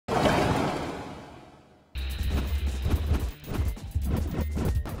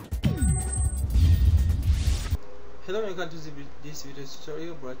Hello and welcome to this video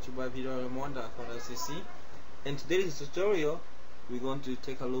tutorial brought to you by videoramonda.cc. In today's tutorial we're going to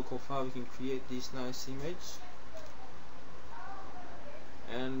take a look of how we can create this nice image,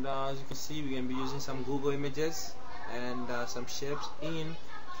 and as you can see we're going to be using some Google images and some shapes in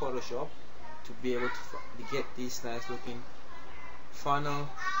Photoshop to be able to get this nice looking funnel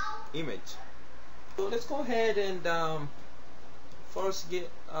image. So let's go ahead and first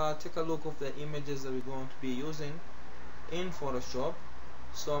take a look of the images that we're going to be using in Photoshop.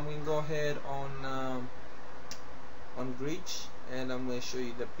 So I'm going to go ahead on Bridge, and I'm going to show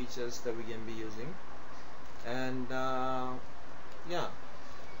you the pictures that we're going to be using. And yeah,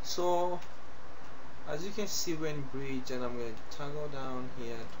 so as you can see, we're in Bridge, and I'm going to toggle down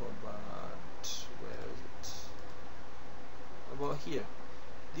here to about, where is it? About here.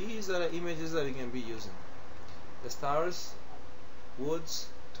 These are the images that we're going to be using: the stars, woods,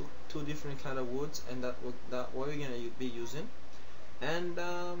 two different kind of woods, and that what we're gonna be using. And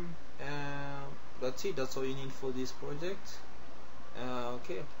that's it. That's all you need for this project.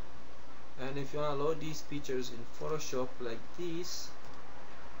 Okay. And if you want to load these pictures in Photoshop like this,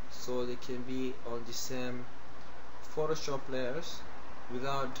 so they can be on the same Photoshop layers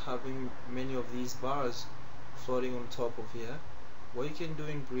without having many of these bars floating on top of here, what you can do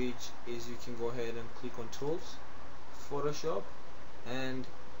in Bridge is you can go ahead and click on Tools, Photoshop, and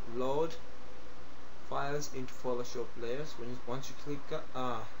load files into Photoshop layers. Once you click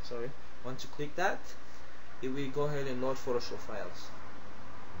that, it will go ahead and load Photoshop files.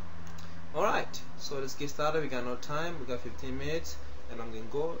 Alright, so let's get started. We got no time, we got 15 minutes, and I'm gonna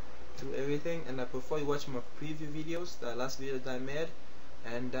go through everything. And before you watch my preview videos, the last video that I made,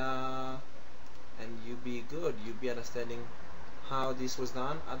 and you'll be good, you'll be understanding how this was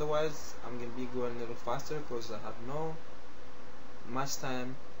done. Otherwise I'm gonna be going a little faster because I have no much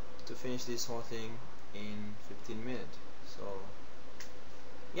time to finish this whole thing in 15 minutes. So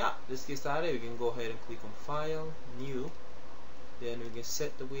yeah, let's get started. We can go ahead and click on File, New, then we can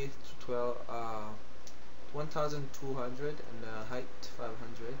set the width to 1200 and the height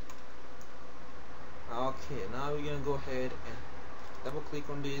 500. Okay, now we're gonna go ahead and double click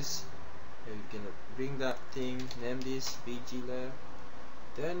on this, and we're gonna bring that thing, name this BG layer.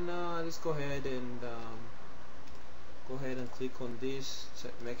 Then let's go ahead and click on this,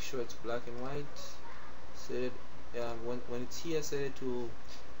 make sure it's black and white, set it, when it's here, set it to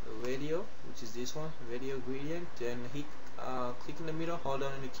radio, which is this one, radio gradient. Then hit click in the middle, hold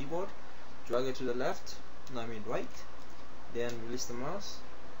down on the keyboard, drag it to the left, right, then release the mouse.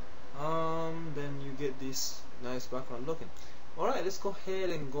 Then you get this nice background looking. Alright, let's go ahead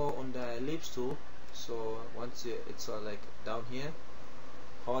and go on the ellipse tool. So once it's like down here,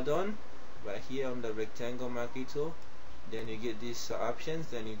 hold on right here on the rectangle marquee tool, then you get these options.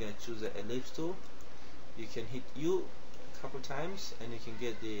 Then you're gonna choose the ellipse tool. You can hit U a couple times and you can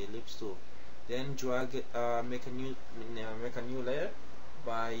get the ellipse tool. Then drag it, make a new layer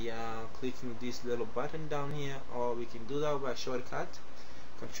by clicking this little button down here, or we can do that by shortcut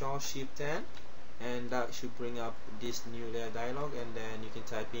Control Shift N, and that should bring up this new layer dialog. And then you can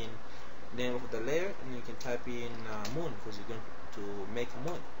type in name of the layer, and you can type in moon, because you're going to make a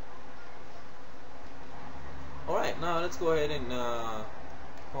moon. Alright, now let's go ahead and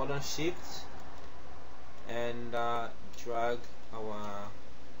hold on Shift and drag our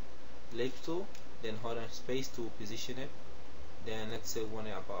ellipse tool, then hold on space to position it. Then let's say we want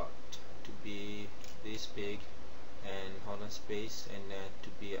it about to be this big, and hold on space and then to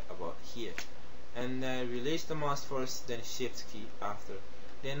be about here. And release the mouse first, then Shift key after.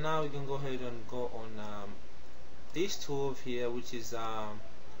 Then now we can go ahead and go on this tool here, which is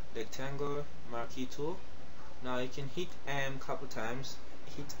rectangle marquee tool. Now you can hit M a couple times,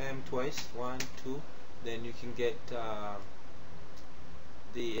 hit M twice, 1, 2, then you can get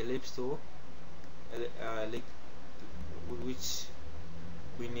the ellipse tool, which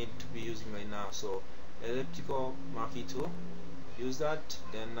we need to be using right now. So elliptical marquee tool, use that,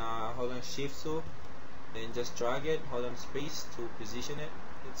 then hold on Shift tool, then just drag it, hold on space to position it.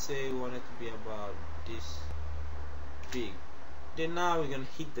 Let's say we want it to be about this big. Then now we're going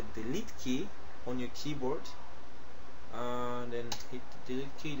to hit the delete key on your keyboard, then hit the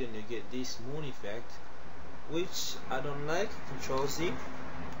delete key, then you get this moon effect, which I don't like. Control Z,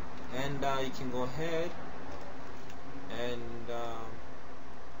 and you can go ahead and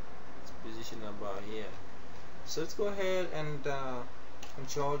let's position about here. So let's go ahead and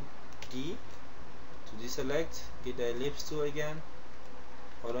Control D to deselect, get the ellipse tool again,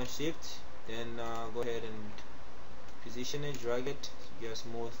 hold on Shift, then go ahead and position it, drag it, get a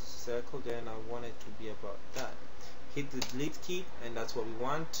smooth circle. Then I want it to be about that. Hit the delete key, and that's what we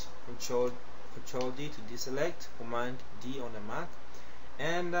want. Control Control D to deselect, Command D on the Mac,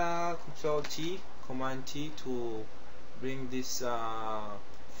 and Control T, Command T to bring this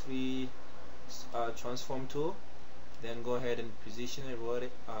free transform tool. Then go ahead and position it,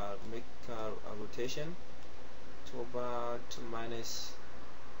 rotate, make a rotation to about minus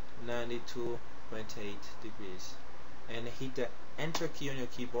 92.8 degrees, and hit the Enter key on your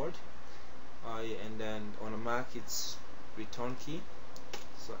keyboard. And then on a Mac it's return key,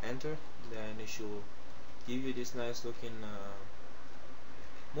 so enter. Then it should give you this nice looking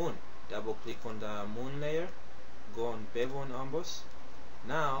moon. Double click on the moon layer, go on bevel and emboss.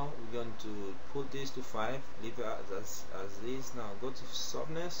 Now we're going to put this to 5, leave it as is. Now go to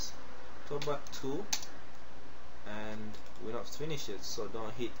softness to about 2, and we're not finished yet, so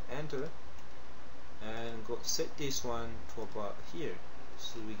don't hit enter, and go set this one to about here,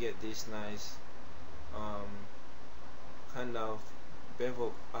 so we get this nice kind of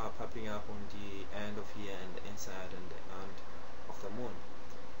bevel popping up on the end of here and the inside and the end of the moon.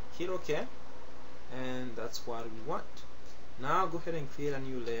 Hit OK, and that's what we want. Now go ahead and create a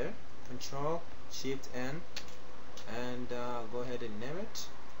new layer. Control Shift N, and go ahead and name it.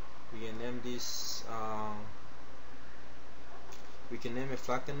 We can name this we can name it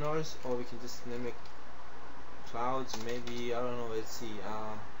Falconers, or we can just name it clouds, maybe, I don't know, let's see,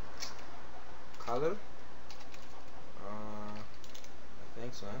 color, I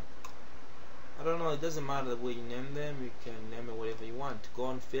think so, I don't know, it doesn't matter the way you name them, you can name it whatever you want. Go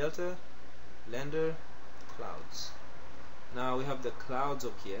on Filter, Blender, Clouds. Now we have the clouds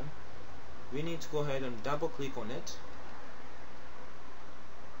up here. We need to go ahead and double click on it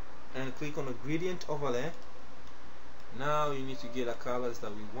and click on the gradient overlay. Now you need to get the colors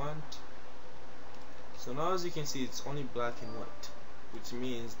that we want. So now as you can see, it's only black and white, which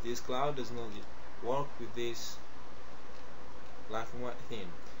means this cloud does not work with this black and white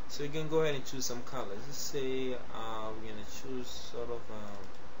theme. So you can go ahead and choose some colors. Let's say we're gonna choose sort of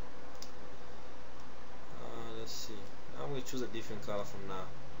let's see, I'm gonna choose a different color from now.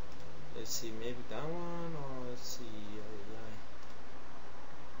 Let's see, maybe that one, or let's see,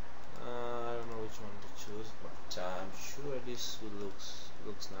 I don't know which one to choose, but I'm sure this will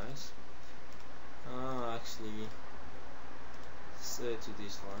looks nice. Actually, set to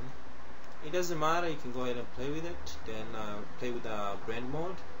this one. It doesn't matter, you can go ahead and play with it, then play with the blend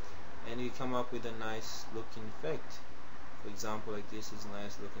mode, and you come up with a nice looking effect. For example, like this is a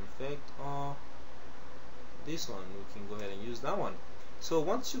nice looking effect, or this one, we can go ahead and use that one. So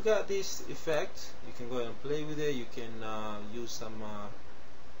once you got this effect, you can go ahead and play with it. You can use some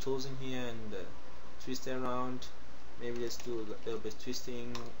tools in here and twist it around. Maybe let's do a little bit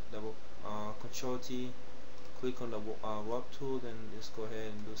twisting, double Control T, click on the warp tool, then just go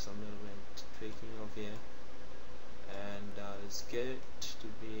ahead and do some little bit tweaking over here, and let's get it to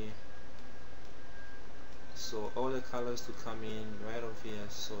be so all the colors to come in right over here.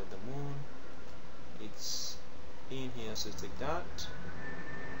 So the moon, it's in here, so it's like that,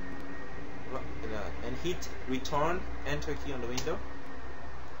 like that, and hit return, enter key on the window.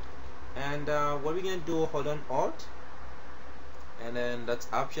 And what we're gonna do, hold on Alt, and then that's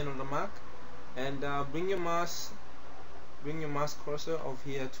Option on the Mac, and bring your mouse cursor over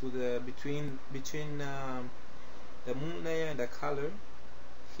here to the between the moon layer and the color.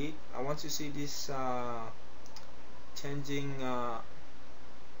 Hit. I want you to see this changing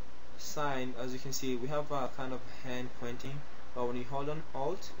sign. As you can see, we have a kind of hand pointing, but when you hold on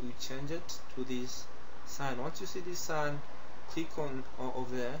Alt, you change it to this sign. Once you see this sign, click on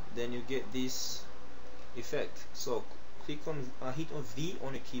over there, then you get this effect. So click on hit on V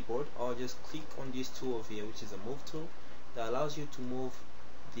on the keyboard, or just click on this tool over here, which is a move tool, that allows you to move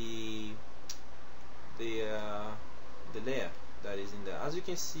the layer that is in there. As you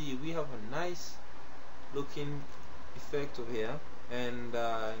can see, we have a nice looking effect over here, and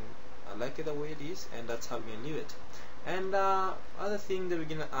I like it the way it is, and that's how we're gonna leave it. And other thing that we're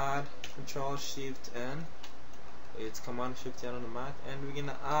gonna add, Control Shift N, it's Command Shift N on the Mac, and we're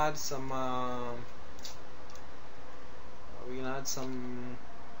gonna add some we're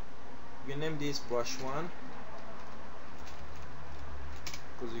gonna name this brush 1,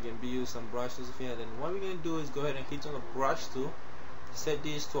 because we can use some brushes here. Then what we're gonna do is go ahead and hit on the brush tool, set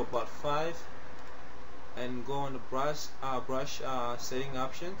this to about 5, and go on the brush setting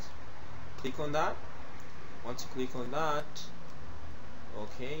options, click on that. Once you click on that,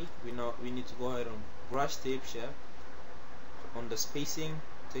 okay, we need to go ahead on brush tape shape. On the spacing,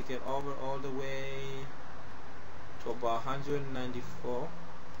 take it over all the way to about 194,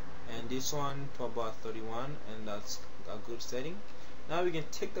 and this one to about 31, and that's a good setting. Now we can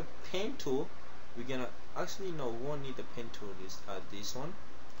take the pen tool. We're gonna actually no, we won't need the pen tool. This one,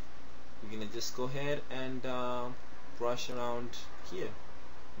 we're gonna just go ahead and brush around here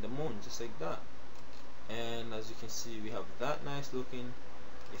in the moon, just like that. And as you can see, we have that nice looking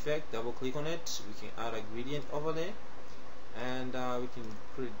effect. Double click on it, we can add a gradient overlay, and we can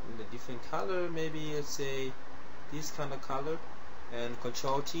put it in a different color, maybe let's say this kind of color, and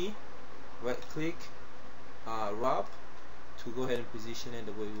Control T, right click, wrap, to go ahead and position it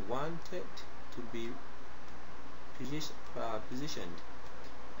the way we want it to be positioned.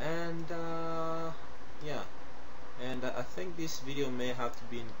 And yeah, and I think this video may have to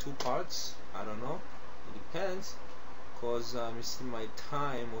be in 2 parts, I don't know, it depends, because you see my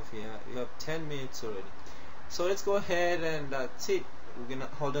time over here, we have 10 minutes already. So let's go ahead, and that's it. We're gonna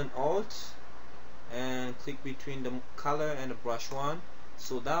hold on Alt and click between the color and the brush one.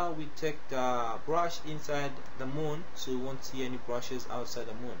 So now we take the brush inside the moon, so we won't see any brushes outside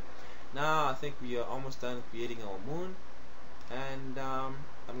the moon. Now I think we are almost done creating our moon, and I'm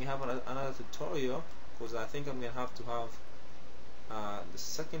gonna have another tutorial, because I think I'm gonna have to have the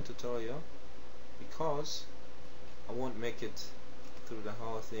second tutorial, because I won't make it through the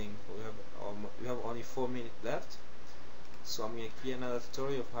whole thing. We have only 4 minutes left, so I'm gonna create another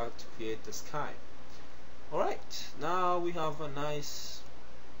tutorial of how to create the sky. Alright, now we have a nice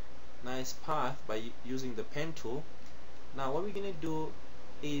path by using the pen tool. Now what we're gonna do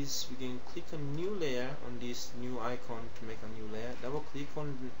is we can click on new layer on this new icon to make a new layer. Double click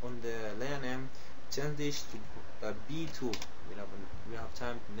on the layer name, change this to B2. We have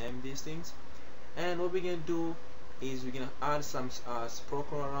time to name these things. And what we're gonna do is we're gonna add some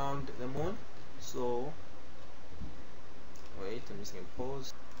sparkle around the moon. So wait, I'm just gonna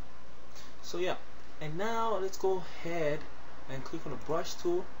pause. So yeah, and now let's go ahead and click on the brush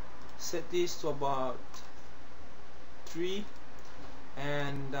tool, set this to about 3,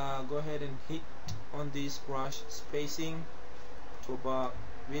 and go ahead and hit on this brush spacing to about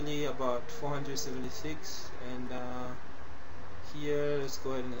 476, and here let's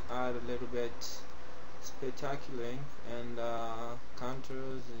go ahead and add a little bit spectacular and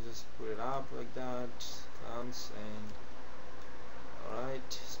contours, and just put it up like that, counts, and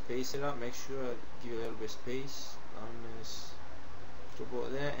alright, space it up, make sure give it a little bit space, roundness to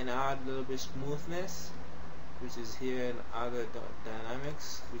about there, and add a little bit smoothness, which is here, and other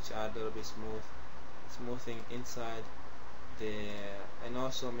dynamics, which add a little bit smoothing inside there, and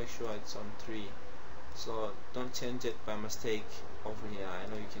also make sure it's on 3, so don't change it by mistake over here. I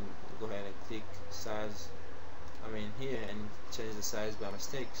know you can go ahead and click size, here, and change the size by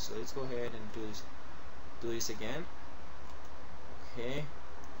mistake. So let's go ahead and do this again. Okay,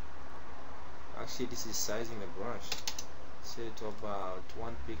 actually this is sizing the brush, set it to about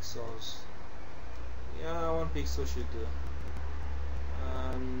 1 pixels. Yeah, 1 pixel should do.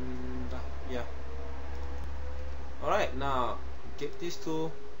 And yeah, alright, now get this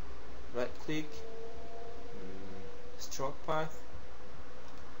tool, right click, stroke path,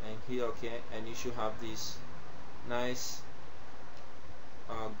 and hit OK, and you should have this nice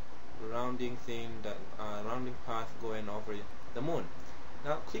rounding thing, that rounding path going over the moon.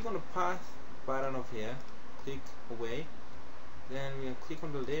 Now click on the path button over here, click away, then we're gonna click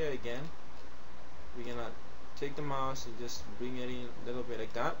on the layer again. We're gonna take the mouse and just bring it in a little bit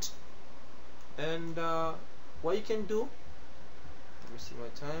like that. And what you can do, let me see my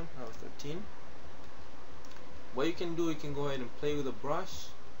time, I have 13. What you can do, you can go ahead and play with the brush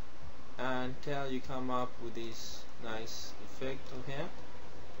until you come up with this nice effect over here,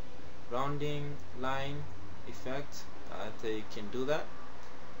 rounding line effect. You can do that.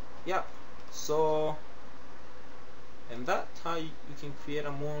 Yeah, so, and that's how you can create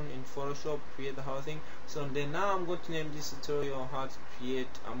a moon in Photoshop, create the whole thing. So then now I'm going to name this tutorial how to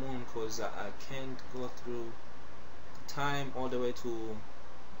create a moon, because I can't go through time all the way through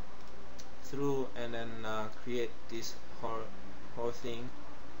and then create this whole thing.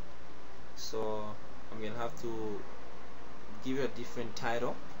 So I'm gonna have to give it a different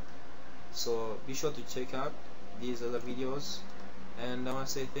title. So be sure to check out these other videos, and I want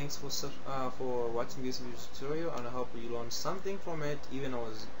to say thanks for watching this video tutorial, and I hope you learned something from it, even though it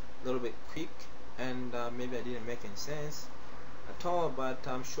was a little bit quick, and maybe I didn't make any sense at all, but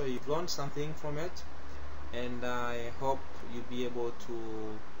I'm sure you've learned something from it, and I hope you'll be able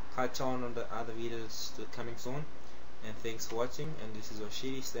to catch on the other videos coming soon. And thanks for watching, and this is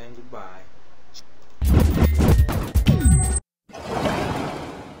Oshiri saying goodbye.